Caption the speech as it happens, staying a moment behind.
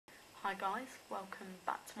Hi guys, welcome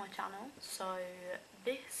back to my channel. So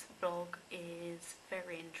this vlog is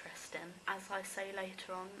very interesting. As I say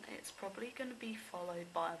later on, it's probably going to be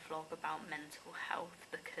followed by a vlog about mental health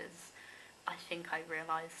because I think I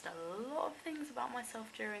realised a lot of things about myself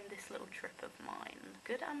during this little trip of mine.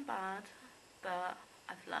 Good and bad, but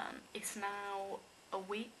I've learned. It's now a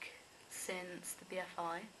week since the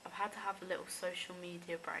BFI. I've had to have a little social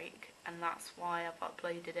media break and that's why I've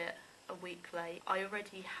uploaded it a week late. I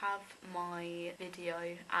already have my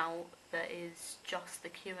video out that is just the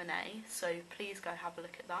Q&A, so please go have a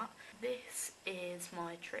look at that. This is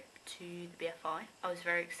my trip to the BFI. I was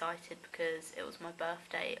very excited because it was my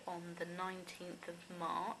birthday on the 19th of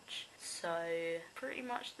March, so pretty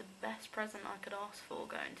much the best present I could ask for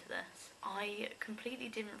going to this. I completely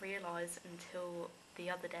didn't realise until the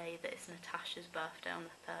other day that it's Natasha's birthday on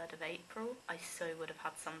the 3rd of April. I so would have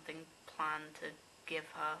had something planned to give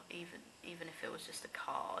her, even if it was just a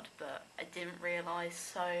card, but I didn't realise,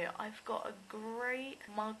 so I've got a great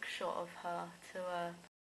mugshot of her to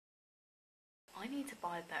I need to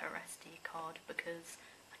buy a better SD card because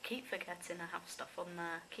I keep forgetting I have stuff on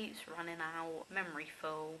there, keeps running out, memory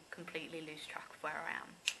full, completely lose track of where I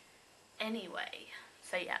am. Anyway,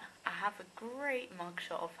 so yeah, I have a great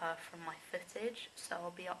mugshot of her from my footage, so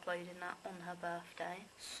I'll be uploading that on her birthday.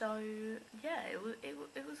 So yeah,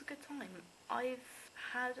 it was a good time. I've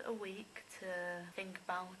had a week to think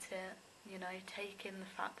about it, you know, take in the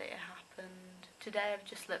fact that it happened. Today I've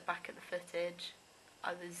just looked back at the footage.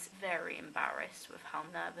 I was very embarrassed with how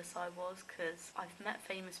nervous I was because I've met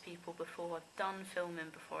famous people before, I've done filming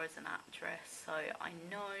before as an actress, so I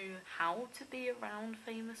know how to be around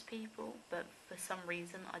famous people, but for some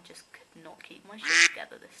reason I just could not keep my shit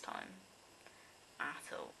together this time.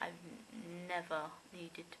 At all. I've never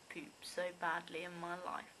needed to poop so badly in my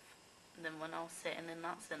life than when I was sitting in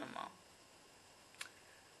that cinema.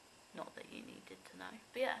 Not that you needed to know.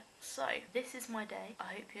 But yeah, so this is my day.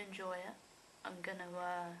 I hope you enjoy it. I'm gonna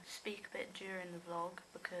speak a bit during the vlog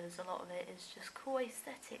because a lot of it is just cool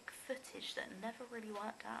aesthetic footage that never really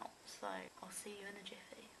worked out. So I'll see you in a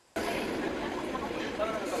jiffy.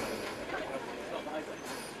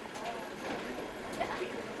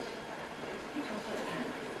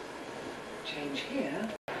 Change here.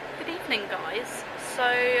 Good evening guys.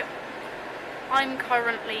 So I'm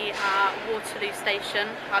currently at Waterloo Station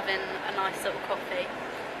having a nice little coffee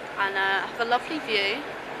and have a lovely view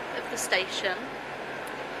of the station.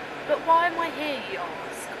 But why am I here, you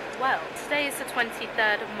ask? Well, today is the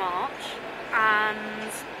 23rd of March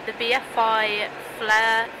and the BFI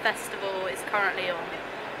Flare Festival is currently on,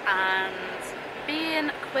 and being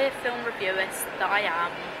a queer film reviewist that I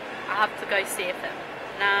am, I have to go see a film.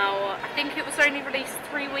 Now, I think it was only released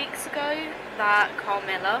 3 weeks ago that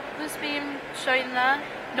Carmilla was being shown there.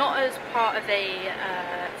 Not as part of a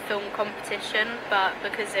film competition, but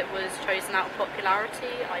because it was chosen out of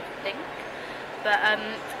popularity, I think. But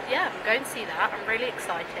yeah, I'm going to see that. I'm really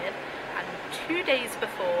excited. And 2 days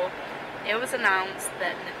before, it was announced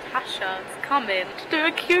that Natasha is coming to do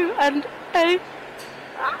a Q&A.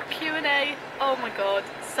 Q&A. Oh my god,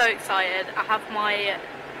 so excited. I have my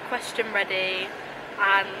question ready.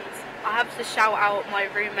 And I have to shout out my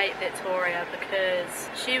roommate Victoria because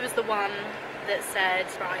she was the one that said,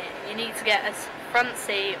 right, you need to get a front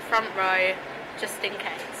seat, front row, just in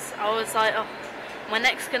case. I was like, oh, my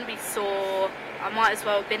neck's going to be sore, I might as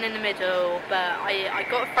well have been in the middle, but I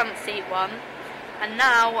got a front seat one, and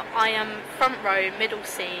now I am front row, middle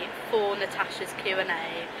seat for Natasha's Q&A,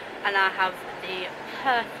 and I have the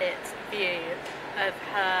perfect view of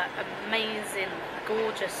her amazing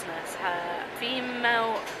gorgeousness, her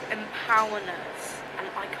female empowerness, and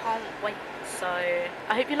I can't wait. So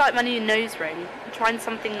I hope you like my new nose ring. I'm trying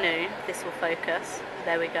something new. This will focus.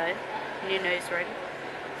 There we go. New nose ring.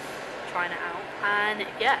 Trying it out. And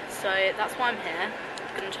yeah, so that's why I'm here.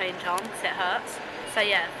 I'm going to change on because it hurts. So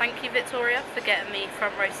yeah, thank you Victoria for getting me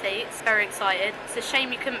front row seats. Very excited. It's a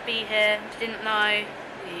shame you couldn't be here. Didn't know.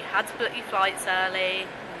 You had to book your flights early.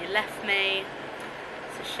 You left me.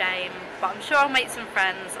 It's a shame. But I'm sure I'll make some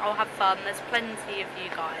friends. I'll have fun. There's plenty of you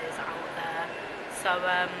guys out there. So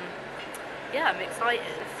yeah, I'm excited.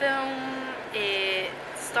 The film, it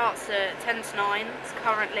starts at 10 to 9. It's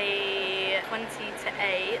currently 20 to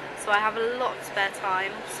 8. So I have a lot of spare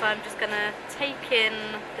time. So I'm just going to take in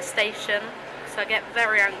the station. So I get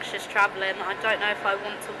very anxious travelling. I don't know if I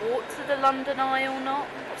want to walk to the London Eye or not.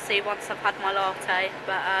 I'll see once I've had my latte.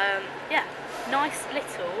 But yeah, nice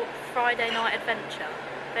little Friday night adventure.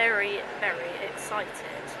 Very, very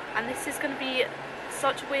excited. And this is going to be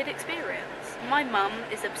such a weird experience. My mum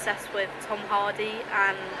is obsessed with Tom Hardy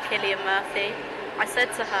and Cillian Murphy. I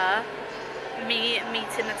said to her, me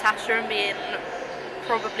meeting Natasha and being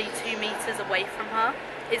probably 2 meters away from her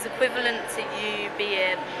is equivalent to you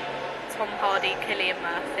being Tom Hardy, Cillian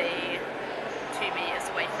Murphy 2 meters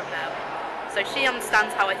away from them. So she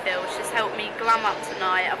understands how I feel. She's helped me glam up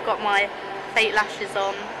tonight. I've got my fake lashes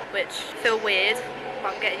on, which feel weird,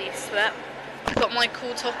 but I'm getting used to it. I've got my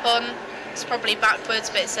cool top on. It's probably backwards,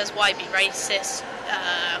 but it says why be racist,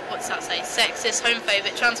 what does that say, sexist,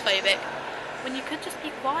 homophobic, transphobic, when you could just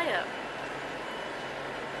be quiet.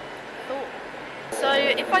 Cool. So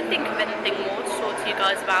if I think of anything more to talk to you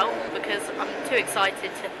guys about, because I'm too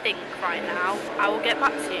excited to think right now, I will get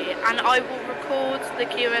back to you, and I will record the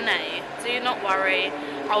Q&A. Do not worry.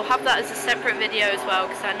 I'll have that as a separate video as well,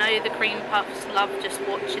 because I know the cream puffs love just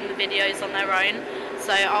watching the videos on their own.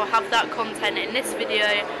 So I'll have that content in this video,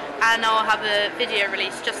 and I'll have a video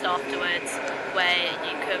release just afterwards where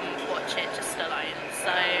you can watch it just alone.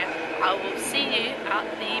 So I will see you at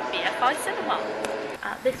the BFI cinema.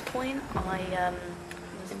 At this point, I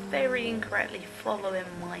was very incorrectly following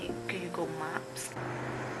my Google Maps.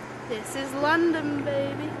 This is London,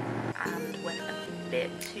 baby. And went a bit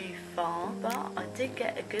too far, but I did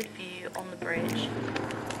get a good view on the bridge.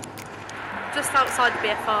 Just outside the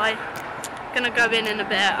BFI. Gonna go in a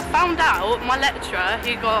bit. I found out my lecturer,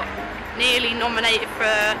 who got nearly nominated for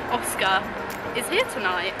an Oscar, is here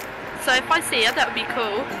tonight. So if I see her, that would be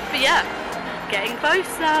cool. But yeah, getting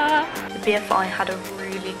closer. The BFI had a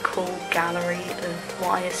really cool gallery of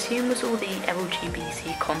what I assume was all the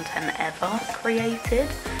LGBT content ever created.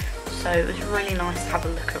 So it was really nice to have a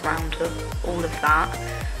look around of all of that.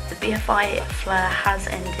 The BFI Flare has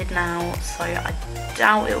ended now, so I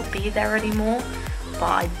doubt it'll be there anymore.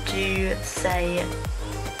 But I do say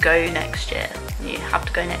go next year. You have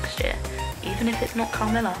to go next year. Even if it's not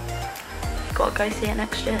Carmilla, you've got to go see it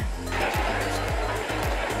next year.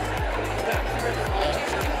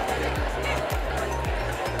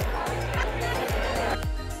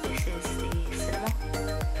 This is the cinema.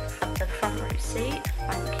 Had the front row seat.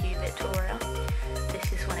 Thank you, Victoria.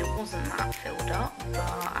 This is when it wasn't that filled up, but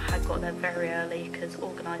I had got there very early because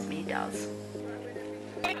Organise Me does.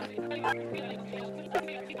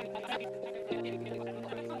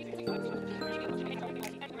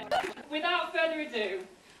 Without further ado,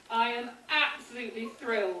 I am absolutely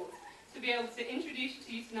thrilled to be able to introduce you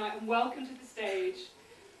to you tonight and welcome to the stage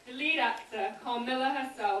the lead actor, Carmilla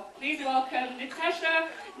herself. Please welcome Natasha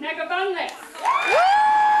Negovanlis.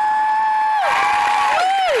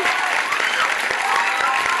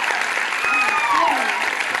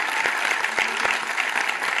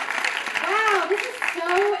 Wow, this is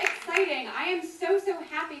so exciting. I am so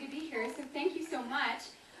happy to be here, so thank you so much.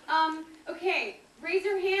 Okay, raise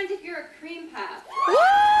your hand if you're a cream puff.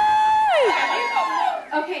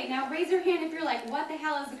 Okay, now raise your hand if you're like, what the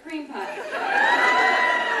hell is a cream puff?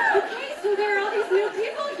 Okay, so there are all these new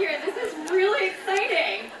people here. This is really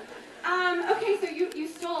exciting. Okay, so you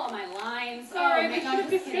stole all my lines. Sorry, we my should God, have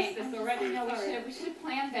just discussed kidding. this already. No, we should have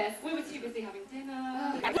planned this. We were too busy having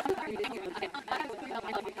dinner.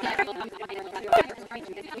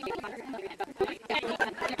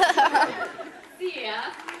 See ya.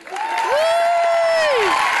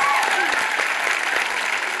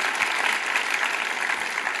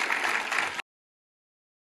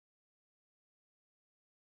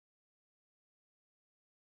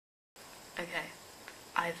 Okay,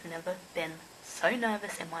 I've never been so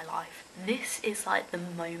nervous in my life. This is like the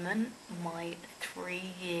moment my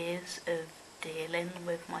 3 years of dealing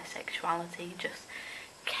with my sexuality just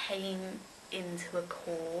came into a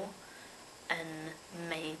core and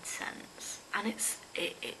made sense. And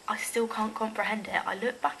I still can't comprehend it. I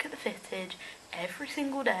look back at the footage every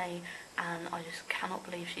single day and I just cannot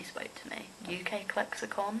believe she spoke to me. UK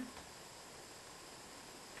Lexicon,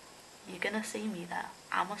 you're gonna see me there.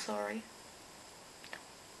 Am I sorry?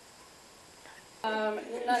 None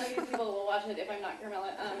of these people will watch it if I'm not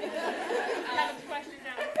Carmilla.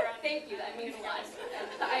 Thank you, that means a lot.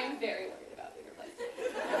 I am very worried about bigger places.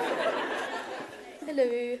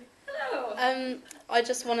 Hello. Hello. I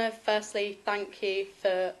just want to firstly thank you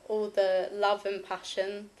for all the love and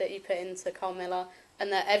passion that you put into Carmilla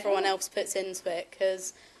and that everyone else puts into it,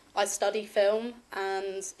 because I study film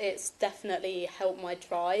and it's definitely helped my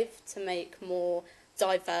drive to make more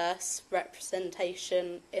diverse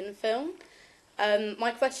representation in film.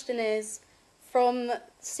 My question is, from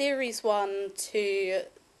series 1 to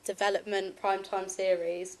development primetime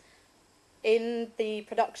series, in the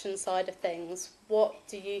production side of things, what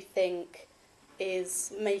do you think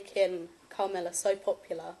is making Carmilla so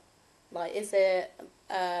popular? Like, is it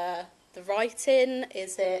the writing?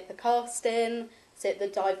 Is it the casting? Is it the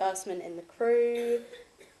diversement in the crew?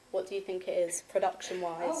 What do you think it is,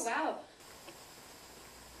 production-wise? Oh, wow.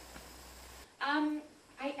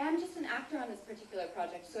 I'm just an actor on this particular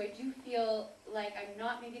project, so I do feel like I'm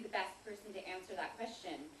not maybe the best person to answer that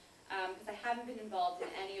question, because I haven't been involved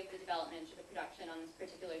in any of the development or the production on this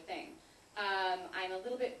particular thing. I'm a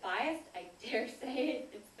little bit biased. I dare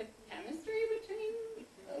say it's the chemistry between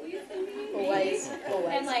Elise and me. Always.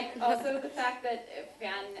 And like also the fact that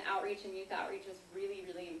fan outreach and youth outreach is really,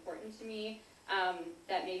 really important to me.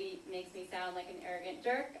 That maybe makes me sound like an arrogant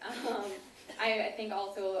jerk. I think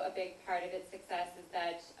also a big part of its success is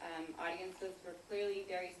that audiences were clearly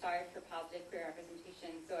very starved for positive queer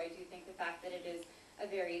representation. So I do think the fact that it is a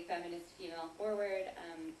very feminist, female-forward,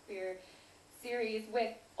 queer series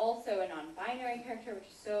with also a non-binary character, which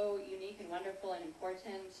is so unique and wonderful and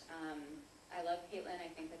important. I love Caitlin.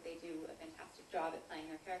 I think that they do a fantastic job at playing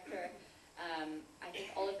their character. I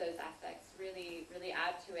think all of those aspects really, really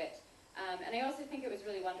add to it. And I also think it was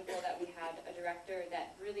really wonderful that we had a director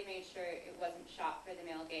that really made sure it wasn't shot for the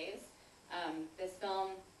male gaze. This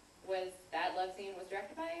film that love scene was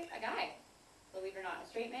directed by a guy, believe it or not, a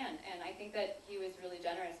straight man. And I think that he was really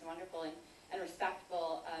generous and wonderful and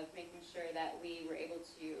respectful of making sure that we were able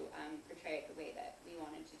to portray it the way that we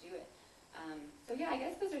wanted to do it. So yeah, I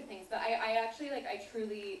guess those are things, but I actually, like, I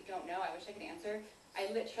truly don't know. I wish I could answer. I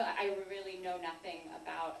really know nothing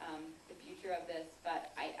about the future of this,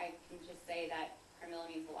 but I can just say that Carmilla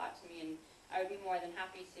means a lot to me, and I would be more than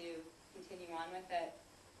happy to continue on with it.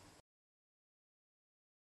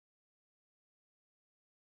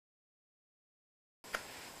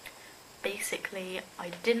 Basically,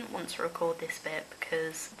 I didn't want to record this bit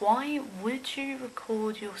because why would you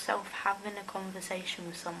record yourself having a conversation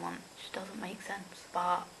with someone? It just doesn't make sense.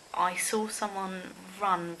 But I saw someone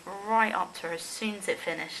run right up to her as soon as it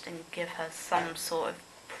finished and give her some sort of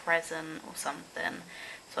present or something.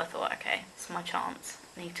 So I thought, okay, it's my chance.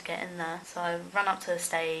 I need to get in there. So I ran up to the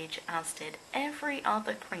stage, as did every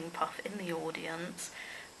other cream puff in the audience.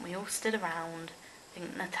 We all stood around. I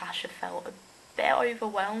think Natasha felt a bit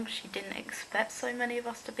overwhelmed. She didn't expect so many of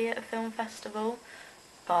us to be at a film festival.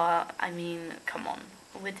 But, I mean, come on.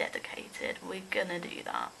 We're dedicated, we're gonna do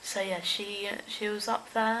that. So yeah, she was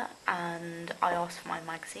up there and I asked for my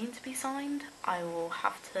magazine to be signed. I will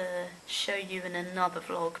have to show you in another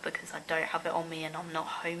vlog because I don't have it on me and I'm not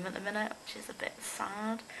home at the minute, which is a bit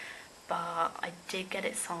sad. But I did get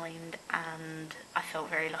it signed and I felt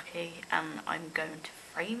very lucky and I'm going to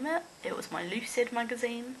frame it. It was my Lucid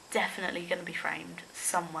magazine. Definitely gonna be framed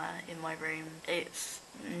somewhere in my room. It's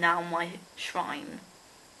now my shrine.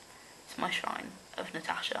 It's my shrine of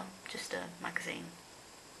Natasha, just a magazine.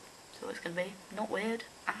 So it's going to be not weird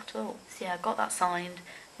at all. So yeah, I got that signed.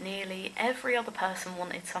 Nearly every other person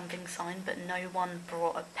wanted something signed, but no one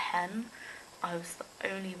brought a pen. I was the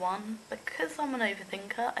only one, because I'm an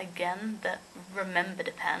overthinker, again, that remembered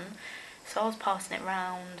a pen. So I was passing it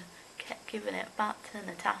round, kept giving it back to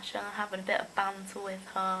Natasha, having a bit of banter with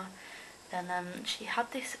her. Then she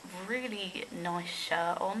had this really nice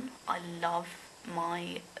shirt on. I love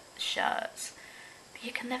my shirts.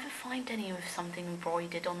 You can never find any with something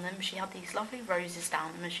embroidered on them. She had these lovely roses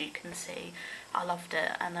down them, as you can see. I loved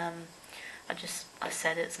it, and I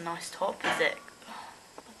said it's a nice top. Is it? Oh,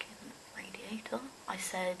 fucking radiator. I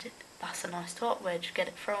said that's a nice top. Where'd you get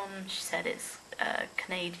it from? She said it's a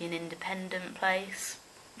Canadian independent place,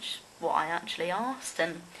 which is what I actually asked,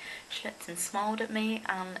 and she looked and smiled at me.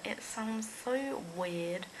 And it sounds so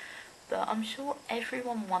weird, but I'm sure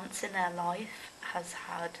everyone once in their life has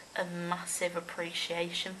had a massive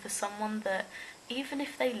appreciation for someone that even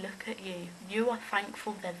if they look at you, you are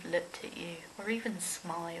thankful they've looked at you or even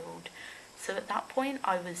smiled. So at that point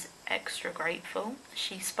I was extra grateful.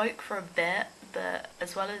 She spoke for a bit, but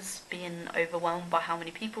as well as being overwhelmed by how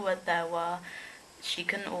many people there were, she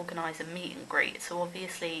couldn't organise a meet and greet, so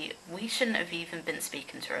obviously we shouldn't have even been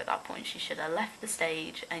speaking to her at that point. She should have left the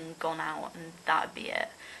stage and gone out and that'd be it.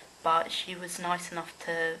 But she was nice enough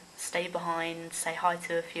to stay behind, say hi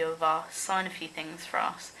to a few of us, sign a few things for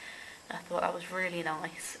us. And I thought that was really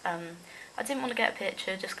nice. I didn't want to get a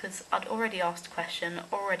picture just because I'd already asked a question,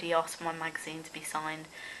 already asked for my magazine to be signed.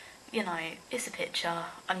 You know, it's a picture.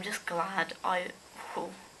 I'm just glad I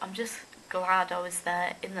was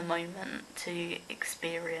there in the moment to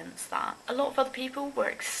experience that. A lot of other people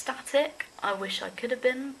were ecstatic. I wish I could have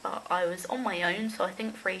been, but I was on my own, so I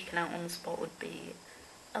think freaking out on the spot would be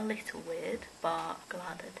a little weird, but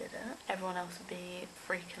glad I did it. Everyone else would be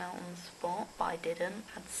freaking out on the spot, but I didn't.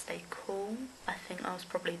 I had to stay cool. I think that was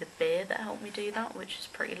probably the beer that helped me do that, which is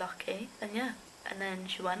pretty lucky. And yeah, and then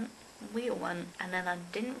she went, we all went, and then I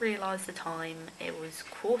didn't realise the time. It was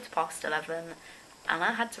 11:15 and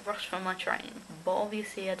I had to rush for my train, but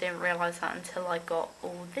obviously I didn't realise that until I got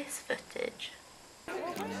all this footage.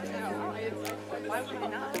 Why would I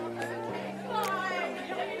not?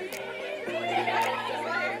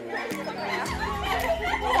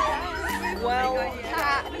 Well,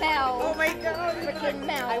 Mel. Oh my god. Freaking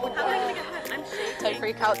Mel. I'm Don't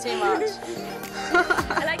freak out too much.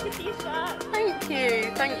 I like the t-shirt. Thank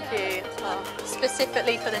you, thank you. Oh,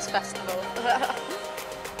 specifically for this festival.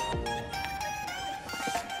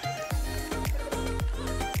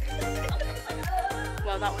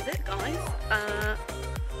 Well, that was it, guys.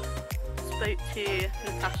 Spoke to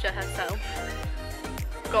Natasha herself.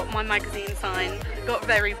 Got my magazine signed. Got a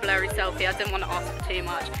very blurry selfie. I didn't want to ask for too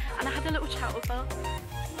much. And I had a little chat with her.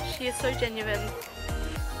 She is so genuine.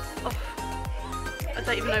 Oh, I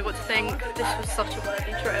don't even know what to think. This was such a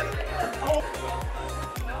worthy trip.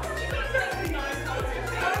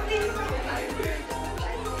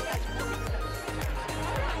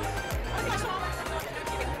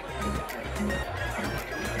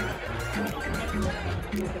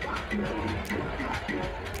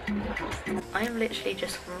 I am literally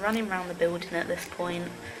just running around the building at this point.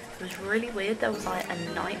 It was really weird, there was like a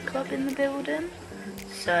nightclub in the building,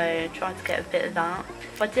 so tried to get a bit of that.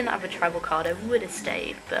 If I didn't have a travel card I would have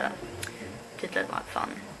stayed, but it did look like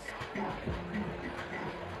fun.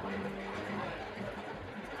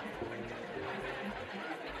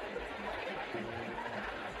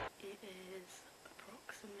 It is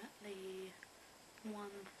approximately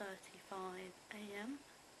 1:35 AM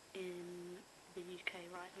in the UK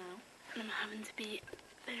right now. I'm having to be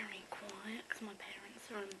very quiet because my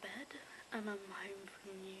parents are in bed and I'm home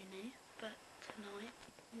from uni, but tonight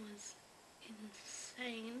was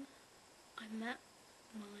insane. I met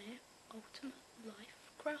my ultimate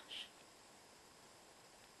life crush.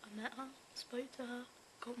 I met her, spoke to her,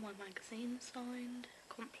 got my magazine signed,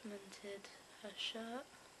 complimented her shirt,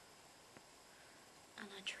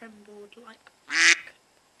 and I trembled like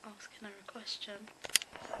asking her a question.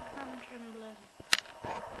 I'm trembling.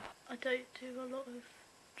 I don't do a lot of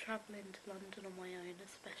travelling to London on my own,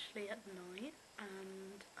 especially at night,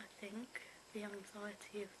 and I think the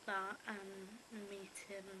anxiety of that and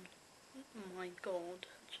meeting my god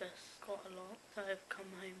just got a lot. So I've come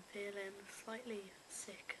home feeling slightly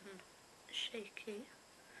sick and shaky,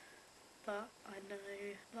 but I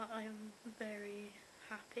know that I'm very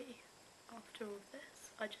happy after all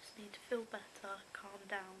this. I just need to feel better, calm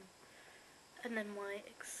down, and then my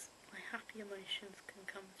happy emotions can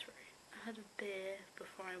come through. I had a beer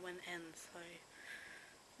before I went in, so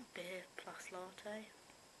beer plus latte.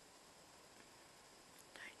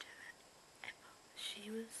 Don't do it, ever. She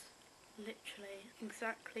was literally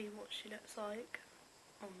exactly what she looks like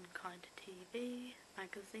on kind of TV,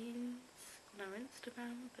 magazines, on her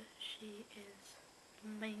Instagram, but she is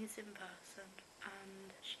an amazing person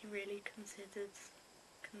and she really considers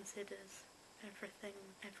everything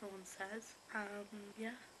everyone says.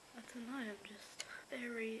 Yeah, I don't know, I'm just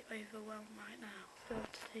very overwhelmed right now. Still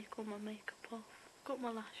have to take all my makeup off. Got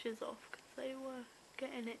my lashes off because they were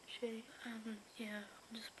getting itchy. Yeah,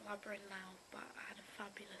 I'm just blabbering now, but I had a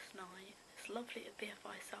fabulous night. It's lovely at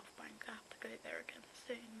BFI South Bank. I have to go there again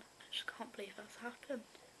soon. I just can't believe that's happened.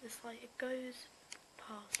 It's like it goes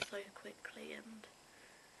past so quickly and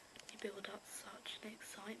you build up such an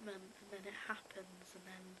excitement and then it happens and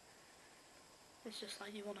then it's just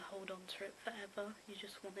like you want to hold on to it forever. You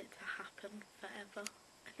just want it to happen forever,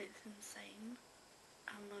 and it's insane.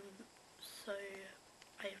 And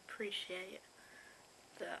I appreciate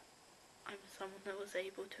that I'm someone that was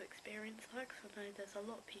able to experience that, because I know there's a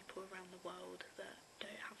lot of people around the world that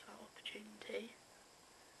don't have that opportunity.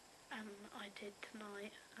 And I did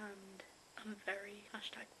tonight, and I'm very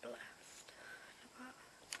 #blessed for that.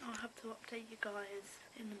 I'll have to update you guys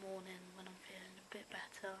in the morning when I'm feeling a bit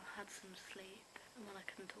better, had some sleep, and when I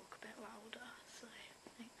can talk a bit louder. So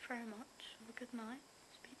thank you very much, have a good night,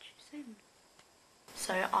 speak to you soon.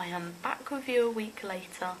 So I am back with you a week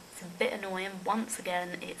later. It's a bit annoying, once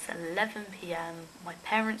again it's 11 PM, my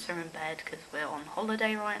parents are in bed because we're on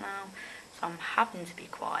holiday right now, so I'm having to be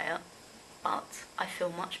quiet. But I feel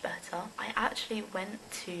much better. I actually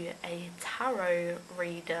went to a tarot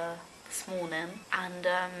reader this morning and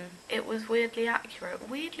it was weirdly accurate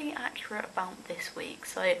about this week,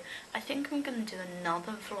 so I think I'm going to do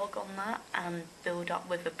another vlog on that and build up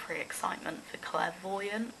with a pre-excitement for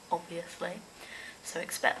clairvoyant, obviously, so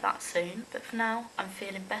expect that soon. But for now I'm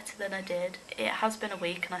feeling better than I did. It has been a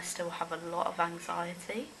week and I still have a lot of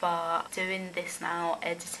anxiety, but doing this now,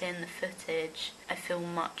 editing the footage, I feel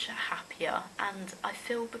much happier, and I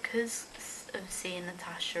feel because of seeing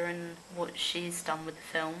Natasha and what she's done with the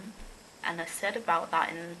film. And I said about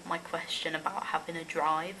that in my question about having a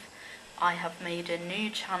drive. I have made a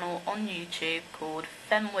new channel on YouTube called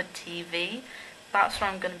Femwood TV, That's where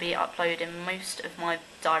I'm going to be uploading most of my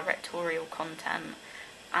directorial content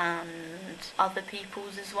and other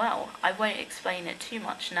people's as well. I won't explain it too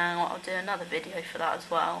much now, I'll do another video for that as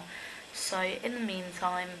well. So in the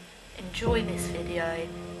meantime, enjoy this video,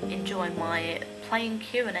 enjoy my plain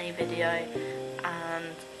Q&A video,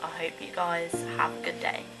 and I hope you guys have a good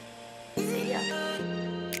day. See ya.